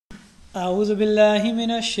أعوذ بالله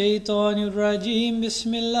من الشيطان الرجيم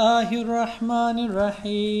بسم الله الرحمن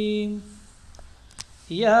الرحيم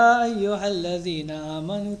يا أيها الذين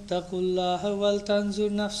آمنوا اتقوا الله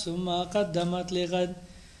ولتنظر نفس ما قدمت لغد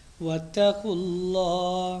واتقوا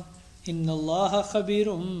الله إن الله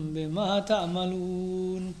خبير بما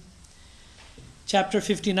تعملون. Chapter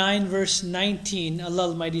 59 verse 19, Allah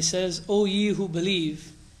Almighty says, O ye who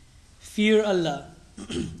believe, fear Allah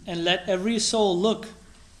and let every soul look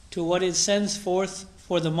to what it sends forth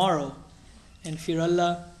for the morrow, and fear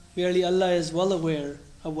Allah. Verily Allah is well aware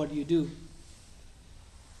of what you do.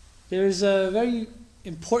 There is a very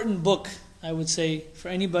important book, I would say, for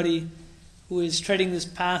anybody who is treading this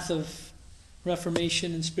path of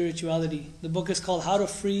reformation and spirituality. The book is called How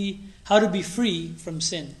to Be Free from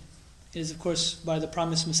Sin. It is, of course, by the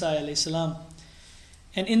promised Messiah alayhi salam.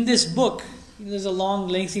 And in this book, there's a long,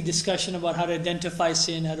 lengthy discussion about how to identify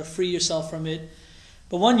sin, how to free yourself from it.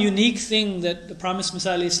 But one unique thing that the promised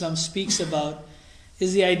Messiah alayhi salam speaks about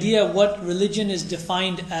is the idea of what religion is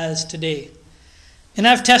defined as today. And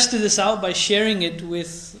I've tested this out by sharing it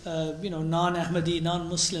with non-Ahmadi,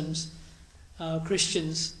 non-Muslims,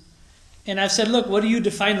 Christians. And I've said, look, what do you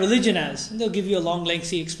define religion as? And they'll give you a long,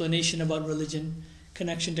 lengthy explanation about religion,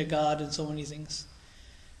 connection to God, and so many things.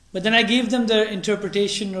 But then I gave them the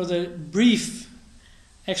interpretation or the brief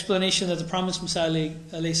explanation that the promised Messiah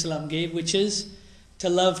alayhi salam gave, which is to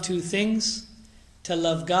love two things, to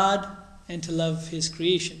love God and to love His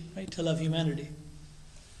creation, right? To love humanity.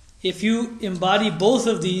 If you embody both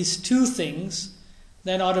of these two things,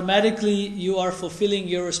 then automatically you are fulfilling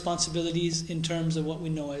your responsibilities in terms of what we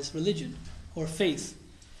know as religion or faith.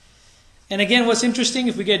 And again, what's interesting,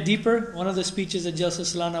 if we get deeper, one of the speeches at Jalsa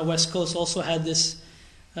Salana West Coast also had this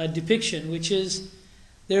depiction, which is,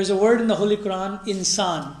 there's a word in the Holy Quran,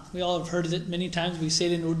 insan. We all have heard it many times. We say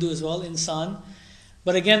it in Urdu as well, insan.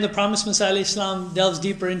 But again, the promised Messiah alayhi salam delves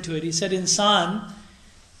deeper into it. He said insan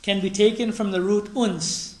can be taken from the root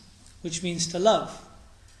uns, which means to love.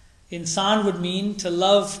 Insan would mean to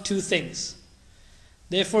love two things.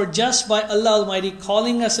 Therefore, just by Allah Almighty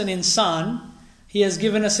calling us an insan, He has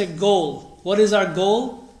given us a goal. What is our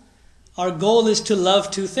goal? Our goal is to love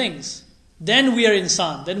two things. Then we are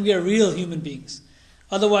insan. Then we are real human beings.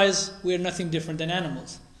 Otherwise, we are nothing different than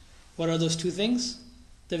animals. What are those two things?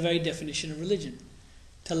 The very definition of religion.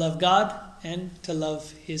 To love God and to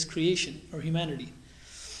love His creation or humanity.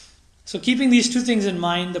 So keeping these two things in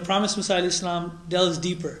mind, the promised Messiah alayhi salam delves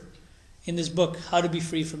deeper in this book, How to Be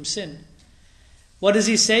Free from Sin. What does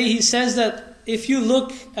he say? He says that if you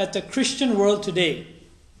look at the Christian world today,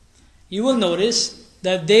 you will notice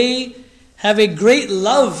that they have a great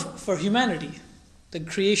love for humanity, the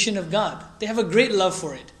creation of God. They have a great love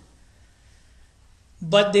for it.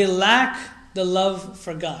 But they lack the love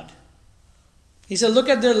for God. He said, look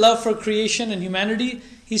at their love for creation and humanity.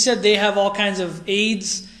 He said they have all kinds of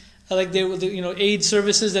aids, like aid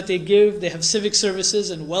services that they give. They have civic services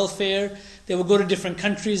and welfare. They will go to different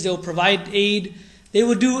countries. They will provide aid. They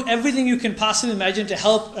will do everything you can possibly imagine to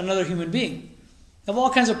help another human being. They have all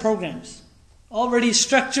kinds of programs already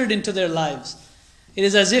structured into their lives. It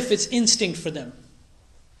is as if it's instinct for them.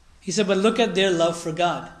 He said, but look at their love for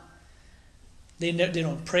God. They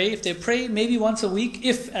don't pray. If they pray, maybe once a week,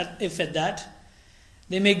 if at that.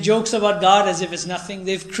 They make jokes about God as if it's nothing.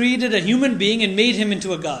 They've created a human being and made him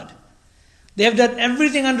into a God. They have done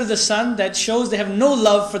everything under the sun that shows they have no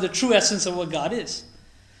love for the true essence of what God is.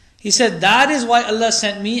 He said, that is why Allah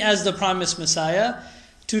sent me as the promised Messiah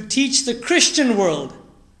to teach the Christian world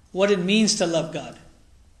what it means to love God.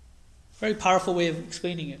 Very powerful way of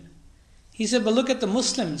explaining it. He said, but look at the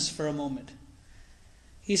Muslims for a moment.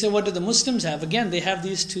 He said, what do the Muslims have? Again, they have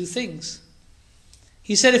these two things.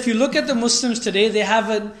 He said, if you look at the Muslims today, they have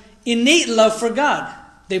an innate love for God.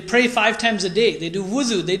 They pray 5 times a day. They do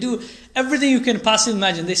wuzu. They do everything you can possibly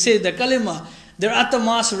imagine. They say the kalima. They're at the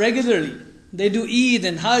mosque regularly. They do Eid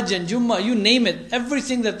and Hajj and Jummah. You name it.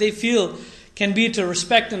 Everything that they feel can be to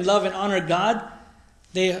respect and love and honor God,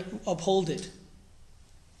 they uphold it.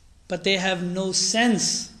 But they have no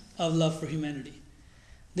sense of love for humanity.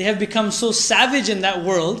 They have become so savage in that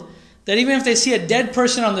world that even if they see a dead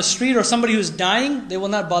person on the street or somebody who's dying, they will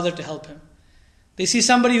not bother to help him. They see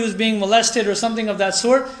somebody who's being molested or something of that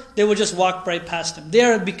sort, they will just walk right past him. They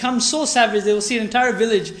have become so savage, they will see an entire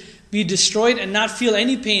village be destroyed and not feel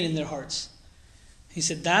any pain in their hearts. He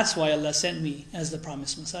said, that's why Allah sent me as the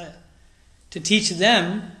promised Messiah, to teach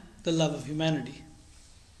them the love of humanity.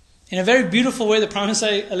 In a very beautiful way, the Prophet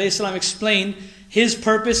ﷺ explained his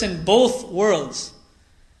purpose in both worlds.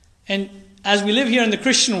 And as we live here in the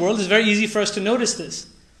Christian world, it's very easy for us to notice this.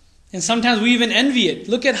 And sometimes we even envy it.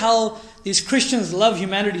 Look at how these Christians love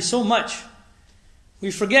humanity so much,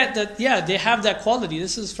 we forget that, they have that quality.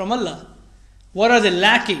 This is from Allah. What are they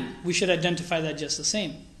lacking? We should identify that just the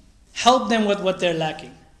same. Help them with what they're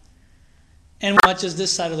lacking. And much as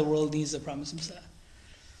this side of the world needs the promised Messiah.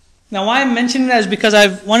 Now, why I'm mentioning that is because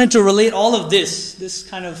I've wanted to relate all of this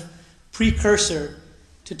kind of precursor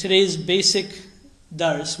to today's basic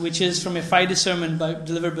dars, which is from a Friday sermon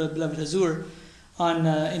delivered by beloved Hazur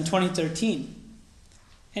in 2013.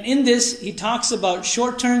 And in this, he talks about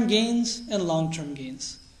short-term gains and long-term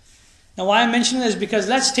gains. Now, why I'm mentioning that is because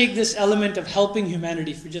let's take this element of helping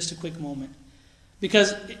humanity for just a quick moment.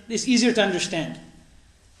 Because it's easier to understand.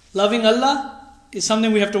 Loving Allah is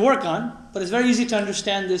something we have to work on, but it's very easy to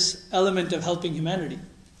understand this element of helping humanity.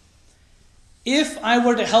 If I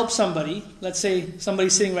were to help somebody, let's say somebody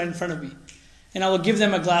sitting right in front of me, and I will give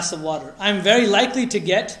them a glass of water, I'm very likely to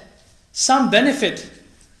get some benefit,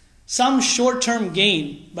 some short-term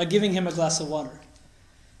gain by giving him a glass of water.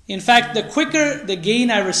 In fact, the quicker the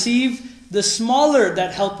gain I receive, the smaller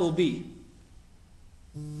that help will be.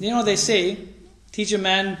 They say, teach a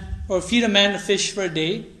man or feed a man a fish for a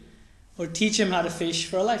day, or teach him how to fish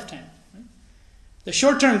for a lifetime. The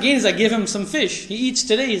short-term gain is I give him some fish. He eats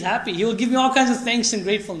today, he's happy. He will give me all kinds of thanks and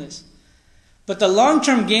gratefulness. But the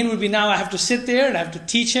long-term gain would be now I have to sit there and I have to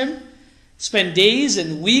teach him, spend days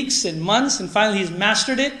and weeks and months, and finally he's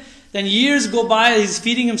mastered it. Then years go by, he's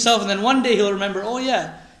feeding himself, and then one day he'll remember, oh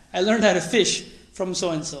yeah, I learned how to fish from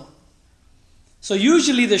so-and-so. So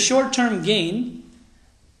usually the short-term gain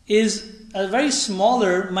is a very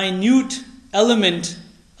smaller, minute element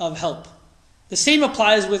of help. The same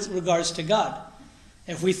applies with regards to God.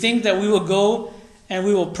 If we think that we will go and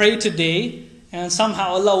we will pray today and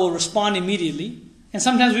somehow Allah will respond immediately, and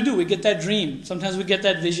sometimes we do, we get that dream, sometimes we get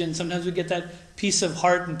that vision, sometimes we get that peace of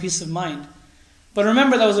heart and peace of mind. But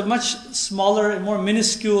remember, that was a much smaller and more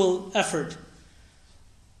minuscule effort.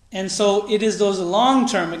 And so it is those long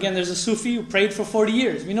term. Again, there's a Sufi who prayed for 40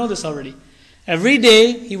 years. We know this already. Every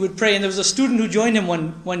day he would pray, and there was a student who joined him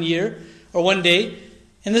one year or one day,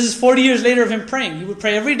 and this is 40 years later of him praying. He would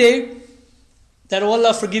pray every day that, oh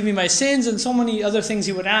Allah, forgive me my sins, and so many other things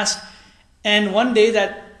he would ask. And one day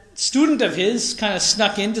that student of his kind of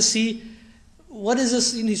snuck in to see, what is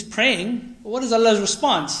this? And he's praying. What is Allah's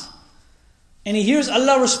response? And he hears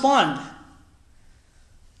Allah respond,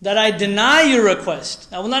 that I deny your request.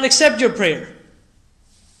 I will not accept your prayer.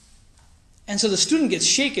 And so the student gets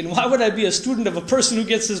shaken. Why would I be a student of a person who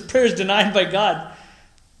gets his prayers denied by God?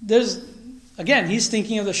 Again, he's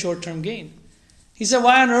thinking of the short-term gain. He said,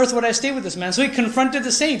 why on earth would I stay with this man? So he confronted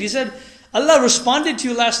the saint. He said, Allah responded to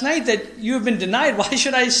you last night that you have been denied. Why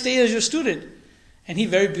should I stay as your student? And he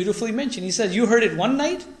very beautifully mentioned. He said, you heard it one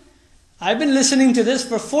night? I've been listening to this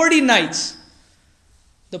for 40 nights.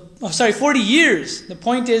 40 years. The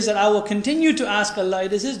point is that I will continue to ask Allah.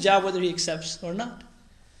 It is His job whether He accepts or not.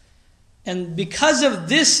 And because of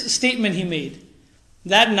this statement he made,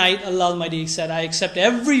 that night Allah Almighty said, I accept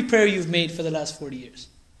every prayer you've made for the last 40 years.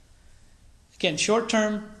 Again, short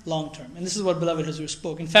term, long term. And this is what beloved Hazur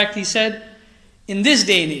spoke. In fact, he said, in this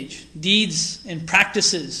day and age, deeds and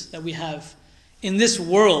practices that we have in this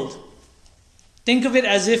world, think of it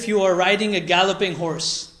as if you are riding a galloping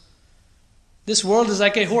horse. This world is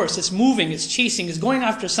like a horse. It's moving, it's chasing, it's going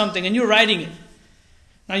after something, and you're riding it.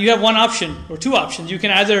 Now you have one option, or two options. You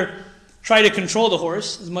can either try to control the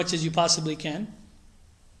horse as much as you possibly can,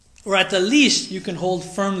 or at the least you can hold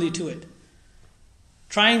firmly to it,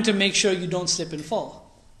 trying to make sure you don't slip and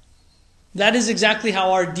fall. That is exactly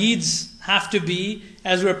how our deeds have to be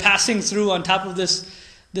as we're passing through on top of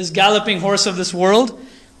this galloping horse of this world.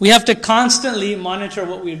 We have to constantly monitor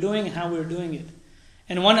what we're doing and how we're doing it.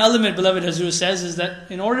 And one element, beloved Hazur says, is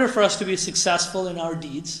that in order for us to be successful in our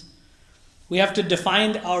deeds, we have to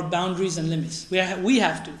define our boundaries and limits. We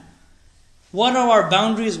have to. What are our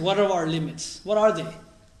boundaries? What are our limits? What are they?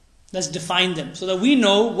 Let's define them so that we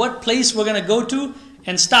know what place we're going to go to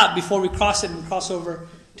and stop before we cross it and cross over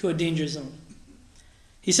to a danger zone.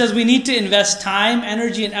 He says we need to invest time,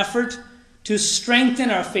 energy, and effort to strengthen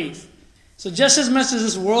our faith. So just as much as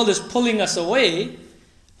this world is pulling us away,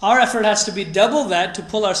 our effort has to be double that to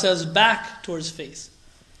pull ourselves back towards faith.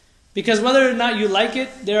 Because whether or not you like it,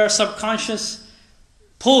 there are subconscious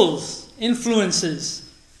pulls, influences,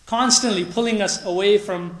 constantly pulling us away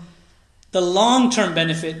from the long-term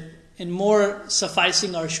benefit and more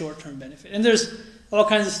sufficing our short-term benefit. And there's all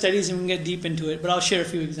kinds of studies and we can get deep into it, but I'll share a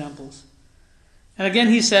few examples. And again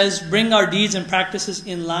he says, bring our deeds and practices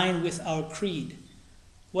in line with our creed.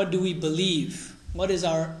 What do we believe? What is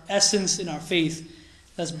our essence in our faith?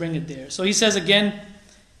 Let's bring it there. So he says again,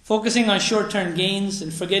 focusing on short-term gains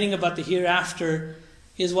and forgetting about the hereafter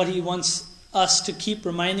is what he wants us to keep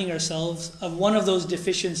reminding ourselves of, one of those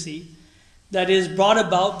deficiencies that is brought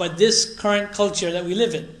about by this current culture that we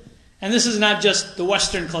live in. And this is not just the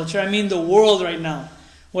Western culture, I mean the world right now.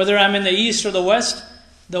 Whether I'm in the East or the West,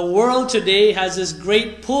 the world today has this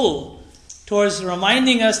great pull towards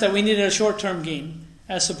reminding us that we need a short-term gain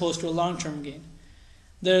as opposed to a long-term gain.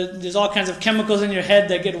 There's all kinds of chemicals in your head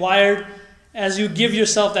that get wired as you give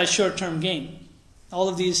yourself that short-term gain. All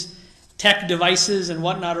of these tech devices and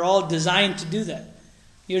whatnot are all designed to do that.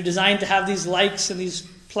 You're designed to have these likes and these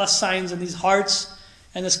plus signs and these hearts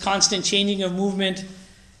and this constant changing of movement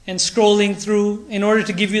and scrolling through in order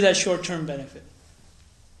to give you that short-term benefit.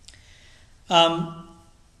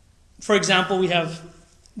 For example, we have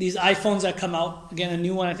these iPhones that come out. Again, a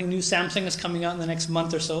new one, I think new Samsung is coming out in the next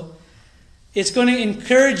month or so. It's going to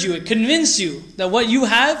encourage you, convince you that what you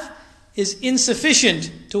have is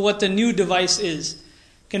insufficient to what the new device is.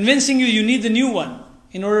 Convincing you you need the new one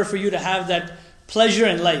in order for you to have that pleasure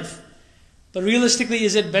in life. But realistically,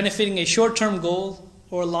 is it benefiting a short-term goal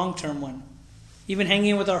or a long-term one? Even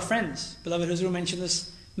hanging with our friends. Beloved Huzur mentioned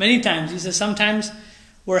this many times. He says sometimes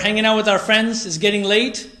we're hanging out with our friends, it's getting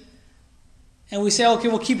late, and we say, okay,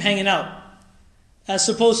 we'll keep hanging out. As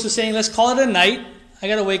opposed to saying, let's call it a night, I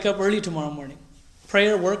got to wake up early tomorrow morning.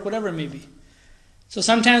 Prayer, work, whatever it may be. So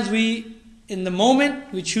sometimes we, in the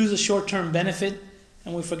moment, we choose a short-term benefit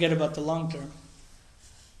and we forget about the long-term.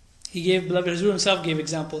 Beloved Huzur himself gave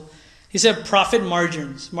example. He said profit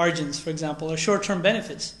margins, for example, are short-term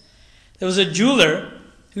benefits. There was a jeweler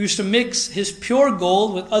who used to mix his pure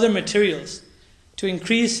gold with other materials to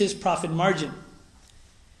increase his profit margin.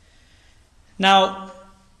 Now,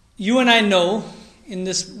 you and I know in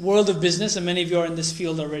this world of business, and many of you are in this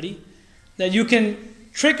field already, that you can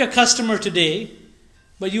trick a customer today,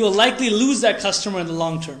 but you will likely lose that customer in the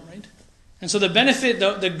long term, right? And so the benefit,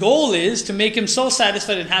 the goal is to make him so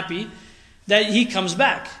satisfied and happy that he comes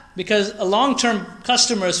back. Because a long-term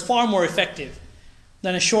customer is far more effective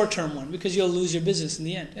than a short-term one, because you'll lose your business in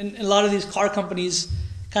the end. And a lot of these car companies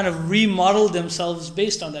kind of remodeled themselves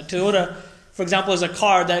based on that. Toyota, for example, is a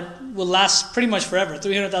car that will last pretty much forever,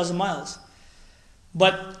 300,000 miles.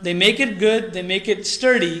 But they make it good, they make it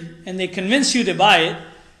sturdy, and they convince you to buy it,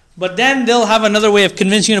 but then they'll have another way of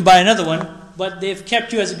convincing you to buy another one, but they've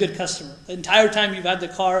kept you as a good customer. The entire time you've had the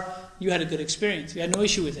car, you had a good experience. You had no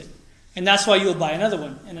issue with it. And that's why you'll buy another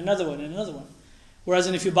one, and another one, and another one. Whereas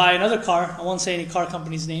if you buy another car, I won't say any car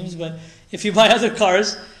companies' names, but if you buy other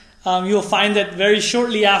cars, you'll find that very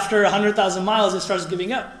shortly after 100,000 miles, it starts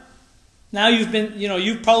giving up. Now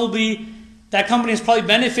that company has probably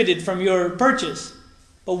benefited from your purchase.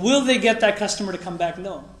 But will they get that customer to come back?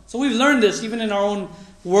 No. So we've learned this even in our own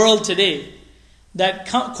world today, that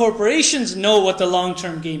corporations know what the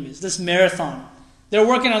long-term game is, this marathon. They're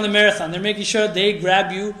working on the marathon. They're making sure they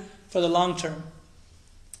grab you for the long term.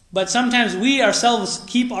 But sometimes we ourselves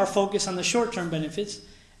keep our focus on the short-term benefits,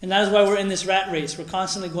 and that is why we're in this rat race. We're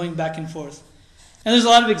constantly going back and forth. And there's a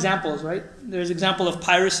lot of examples, right? There's an example of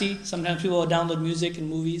piracy. Sometimes people will download music and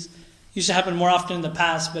movies. It used to happen more often in the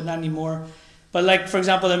past, but not anymore. But like, for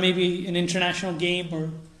example, there may be an international game or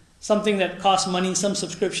something that costs money, some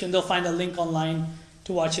subscription. They'll find a link online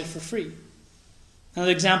to watch it for free.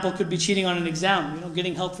 Another example could be cheating on an exam,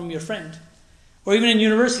 getting help from your friend. Or even in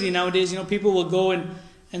university nowadays, people will go and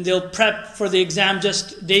they'll prep for the exam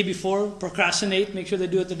just the day before, procrastinate, make sure they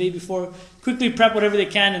do it the day before, quickly prep whatever they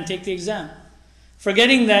can and take the exam.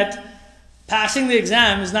 Forgetting that passing the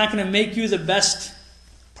exam is not going to make you the best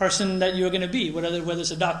person that you're going to be, whether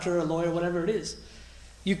it's a doctor, a lawyer, whatever it is.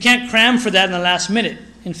 You can't cram for that in the last minute.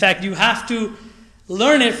 In fact, you have to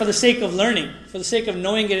learn it for the sake of learning, for the sake of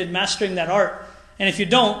knowing it and mastering that art. And if you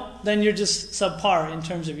don't, then you're just subpar in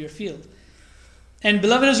terms of your field. And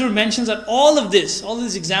Beloved Huzur mentions that all of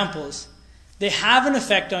these examples, they have an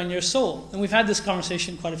effect on your soul. And we've had this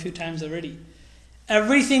conversation quite a few times already.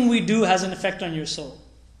 Everything we do has an effect on your soul.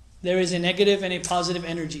 There is a negative and a positive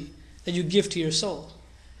energy that you give to your soul.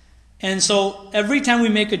 And so every time we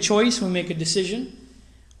make a choice, we make a decision,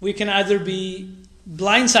 we can either be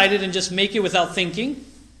blindsided and just make it without thinking.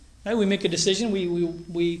 Right? We make a decision,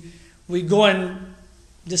 we go and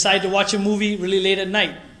decide to watch a movie really late at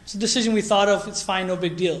night. It's a decision we thought of, it's fine, no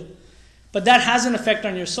big deal. But that has an effect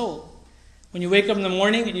on your soul. When you wake up in the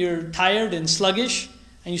morning and you're tired and sluggish,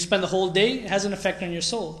 and you spend the whole day, it has an effect on your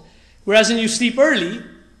soul. Whereas when you sleep early,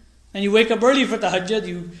 and you wake up early for tahajjud,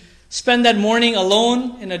 you spend that morning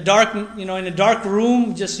alone in a dark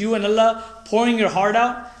room, just you and Allah, pouring your heart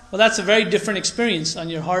out, well, that's a very different experience on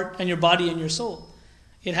your heart and your body and your soul.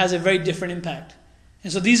 It has a very different impact.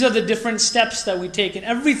 And so these are the different steps that we take in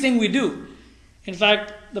everything we do. In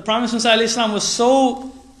fact, the Prophet ﷺ was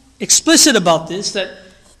so explicit about this that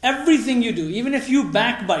everything you do, even if you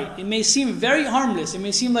backbite, it may seem very harmless. It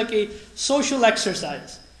may seem like a social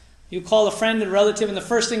exercise. You call a friend and relative and the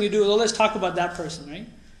first thing you do is, oh, let's talk about that person, right?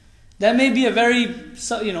 That may be a very,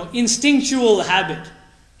 instinctual habit.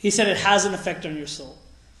 He said it has an effect on your soul.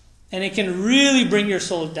 And it can really bring your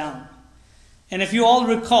soul down. And if you all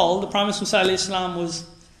recall, the Prophet ﷺ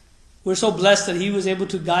we're so blessed that he was able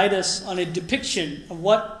to guide us on a depiction of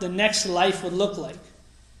what the next life would look like.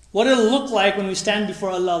 What it'll look like when we stand before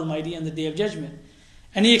Allah Almighty on the Day of Judgment.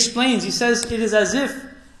 And he explains, he says, it is as if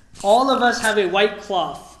all of us have a white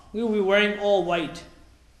cloth. We will be wearing all white.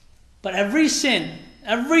 But every sin,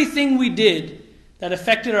 everything we did that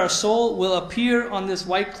affected our soul will appear on this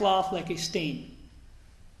white cloth like a stain.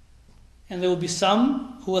 And there will be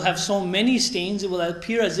some who will have so many stains, it will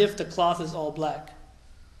appear as if the cloth is all black.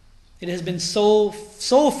 It has been so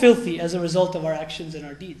filthy as a result of our actions and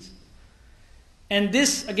our deeds. And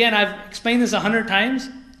this, again, I've explained this 100 times,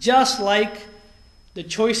 just like the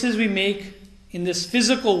choices we make in this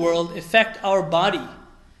physical world affect our body,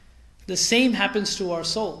 the same happens to our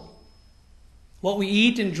soul. What we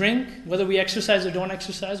eat and drink, whether we exercise or don't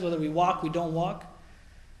exercise, whether we walk, we don't walk,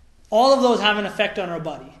 all of those have an effect on our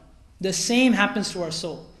body. The same happens to our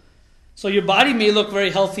soul. So your body may look very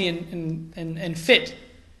healthy and fit,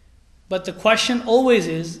 but the question always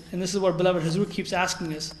is, and this is what beloved Hazur keeps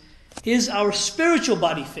asking us, is our spiritual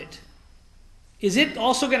body fit? Is it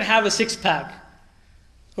also going to have a six-pack?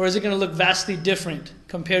 Or is it going to look vastly different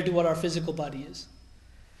compared to what our physical body is?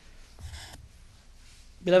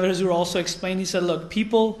 Beloved Hazur also explained, he said, look,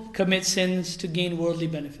 people commit sins to gain worldly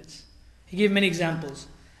benefits. He gave many examples.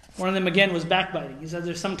 One of them again was backbiting. He said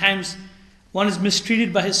there's sometimes one is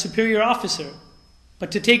mistreated by his superior officer,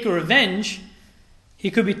 but to take a revenge,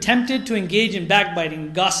 he could be tempted to engage in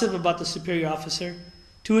backbiting, gossip about the superior officer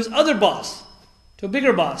to his other boss, to a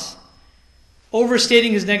bigger boss,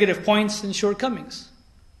 overstating his negative points and shortcomings.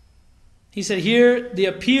 He said here, the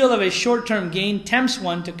appeal of a short-term gain tempts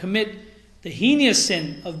one to commit the heinous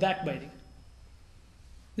sin of backbiting.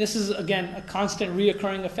 This is, again, a constant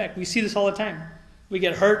reoccurring effect. We see this all the time. We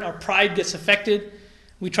get hurt, our pride gets affected,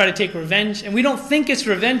 we try to take revenge, and we don't think it's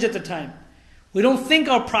revenge at the time. We don't think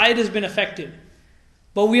our pride has been affected.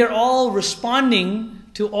 But we are all responding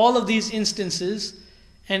to all of these instances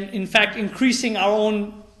and in fact increasing our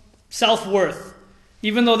own self-worth.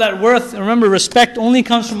 Even though that worth, remember, respect only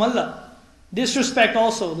comes from Allah. Disrespect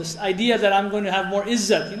also, this idea that I'm going to have more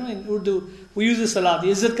izzat. In Urdu, we use this a lot. The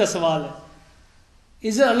izzat ka sawal hai.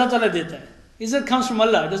 Izzat Allah Ta'ala deta hai. Izzat comes from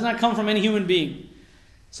Allah. It does not come from any human being.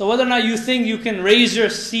 So whether or not you think you can raise your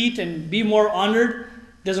seat and be more honored,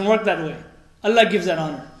 doesn't work that way. Allah gives that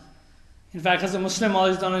honor. In fact, as a Muslim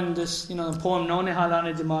always done in this, the poem Naune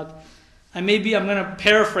Halane Jamaat, I'm going to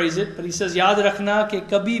paraphrase it, but he says, Yaad rakhna ke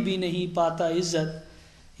kabhi bhi nahi pata izzat,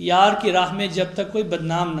 yaar ki rah mein jab tak koi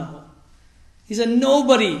badnaam na ho. He said,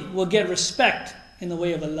 nobody will get respect in the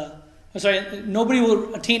way of Allah. Nobody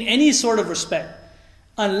will attain any sort of respect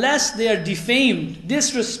unless they are defamed,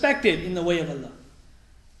 disrespected in the way of Allah.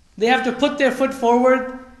 They have to put their foot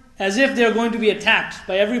forward as if they're going to be attacked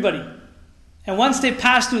by everybody. And once they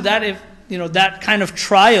pass through that, that kind of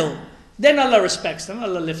trial, then Allah respects them,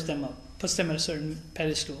 Allah lifts them up, puts them at a certain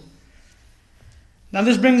pedestal. Now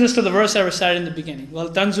this brings us to the verse I recited in the beginning.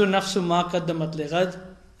 وَلْتَنْزُرْ نَفْسُ مَا قَدَّمَتْ لِغَدْ.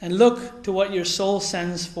 And look to what your soul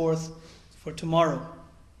sends forth for tomorrow.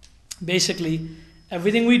 Basically,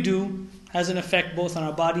 everything we do has an effect both on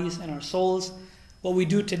our bodies and our souls. What we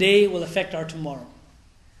do today will affect our tomorrow,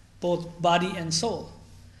 both body and soul.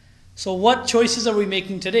 So what choices are we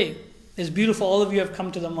making today? It's beautiful, all of you have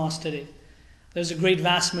come to the mosque today. There's a great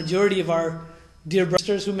vast majority of our dear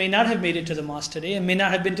brothers who may not have made it to the mosque today and may not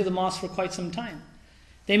have been to the mosque for quite some time.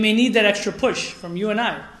 They may need that extra push from you and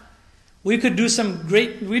I. We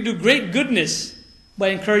do great goodness by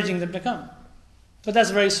encouraging them to come. But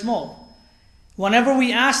that's very small. Whenever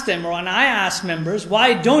we ask them, or when I ask members,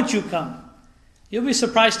 why don't you come? You'll be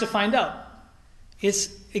surprised to find out. It's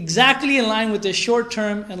exactly in line with the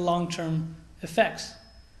short-term and long-term effects.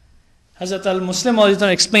 Hazrat al-Muslim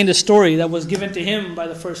explained a story that was given to him by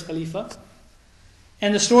the first Khalifa.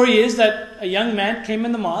 And the story is that a young man came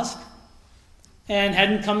in the mosque and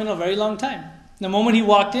hadn't come in a very long time. The moment he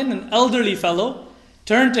walked in, an elderly fellow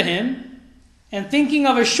turned to him and thinking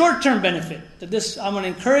of a short-term benefit, that I'm going to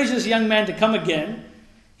encourage this young man to come again.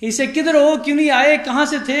 He said, "Kidhar ho, kyun nahi aaye, kahan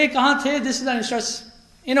se the, kahan the?" This is that he starts,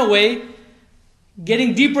 in a way,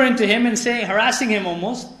 getting deeper into him and harassing him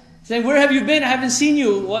almost. Saying, "Where have you been? I haven't seen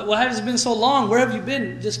you. What has been so long? Where have you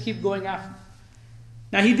been?" Just keep going after.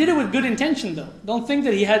 Now he did it with good intention though. Don't think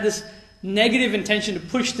that he had this negative intention to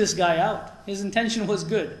push this guy out. His intention was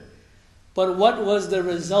good. But what was the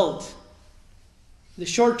result? The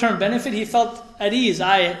short-term benefit, he felt at ease.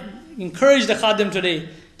 I encouraged the khadim today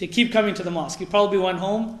to keep coming to the mosque. He probably went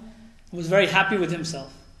home and was very happy with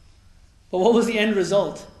himself. But what was the end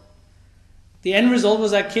result? The end result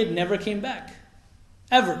was that kid never came back.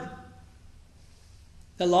 Ever.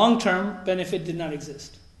 The long-term benefit did not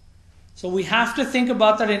exist. So we have to think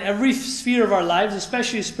about that in every sphere of our lives,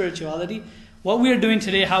 especially spirituality. What we are doing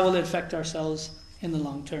today, how will it affect ourselves in the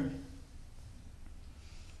long term?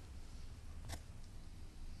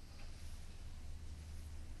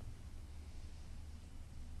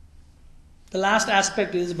 The last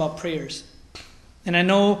aspect is about prayers. And I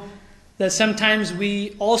know that sometimes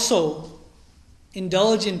we also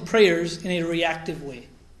indulge in prayers in a reactive way,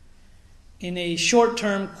 in a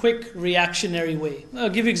short-term, quick, reactionary way. I'll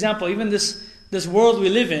give you an example. Even this world we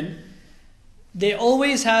live in, they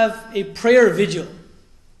always have a prayer vigil.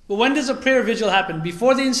 But when does a prayer vigil happen?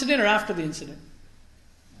 Before the incident or after the incident?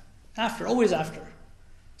 After, always after.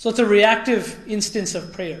 So it's a reactive instance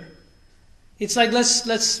of prayer. It's like,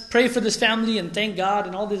 let's pray for this family and thank God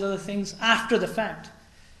and all these other things after the fact.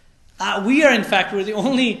 We're the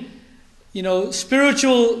only,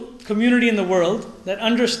 spiritual community in the world that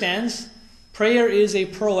understands prayer is a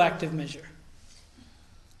proactive measure.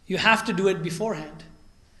 You have to do it beforehand.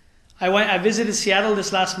 I visited Seattle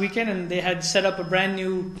this last weekend, and they had set up a brand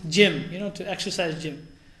new gym, to exercise gym.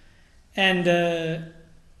 And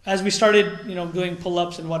as we started, doing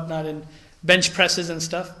pull-ups and whatnot and bench presses and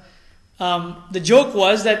stuff, the joke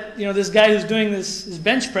was that, this guy who's doing his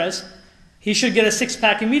bench press, he should get a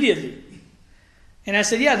six-pack immediately. And I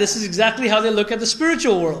said, yeah, this is exactly how they look at the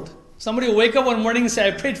spiritual world. Somebody will wake up one morning and say,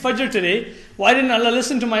 I prayed Fajr today. Why didn't Allah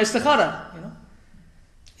listen to my istikhara?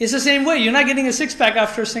 It's the same way. You're not getting a six-pack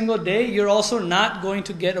after a single day. You're also not going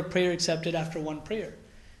to get a prayer accepted after one prayer.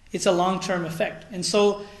 It's a long-term effect. And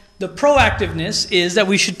so the proactiveness is that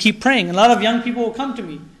we should keep praying. A lot of young people will come to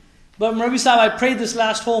me. But Murabi Sahib, I prayed this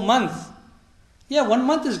last whole month. Yeah, 1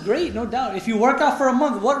 month is great, no doubt. If you work out for a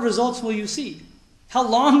month, what results will you see? How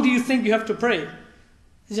long do you think you have to pray?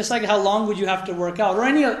 It's just like how long would you have to work out? Or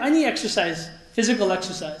any exercise, physical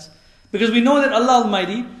exercise. Because we know that Allah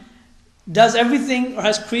Almighty does everything or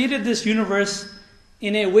has created this universe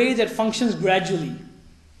in a way that functions gradually.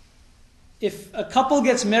 If a couple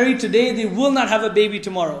gets married today, they will not have a baby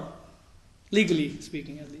tomorrow. Legally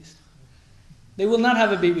speaking, at least. They will not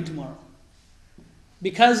have a baby tomorrow.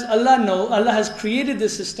 Because Allah has created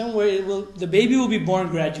this system where the baby will be born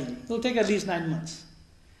gradually. It will take at least 9 months.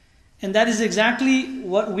 And that is exactly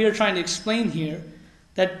what we are trying to explain here,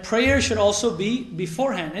 that prayer should also be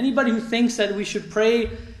beforehand. Anybody who thinks that we should pray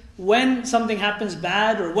when something happens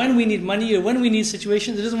bad or when we need money or when we need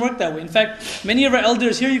situations, it doesn't work that way. In fact, many of our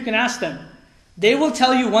elders here, you can ask them. They will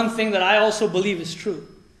tell you one thing that I also believe is true.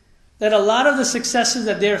 That a lot of the successes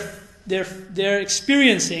that they're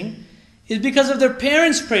experiencing is because of their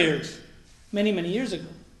parents' prayers many, many years ago.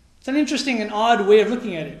 It's an interesting and odd way of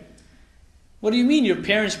looking at it. What do you mean your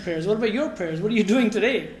parents' prayers? What about your prayers? What are you doing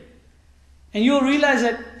today? And you'll realize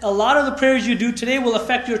that a lot of the prayers you do today will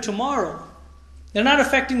affect your tomorrow. They're not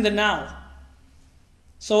affecting the now.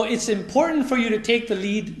 So it's important for you to take the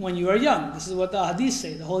lead when you are young. This is what the hadith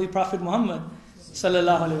say. The Holy Prophet Muhammad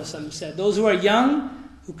sallallahu alaihi wasallam said, those who are young,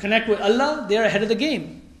 who connect with Allah, they're ahead of the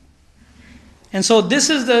game. And so this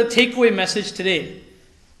is the takeaway message today.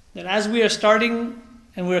 That as we are starting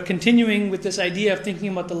and we're continuing with this idea of thinking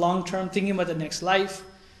about the long term, thinking about the next life,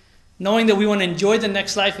 knowing that we want to enjoy the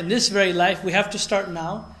next life in this very life, we have to start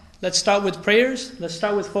now. Let's start with prayers. Let's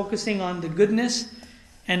start with focusing on the goodness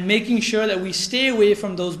and making sure that we stay away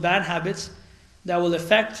from those bad habits that will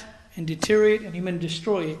affect and deteriorate and even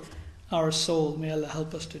destroy our soul. May Allah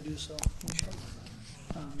help us to do so. Inshallah.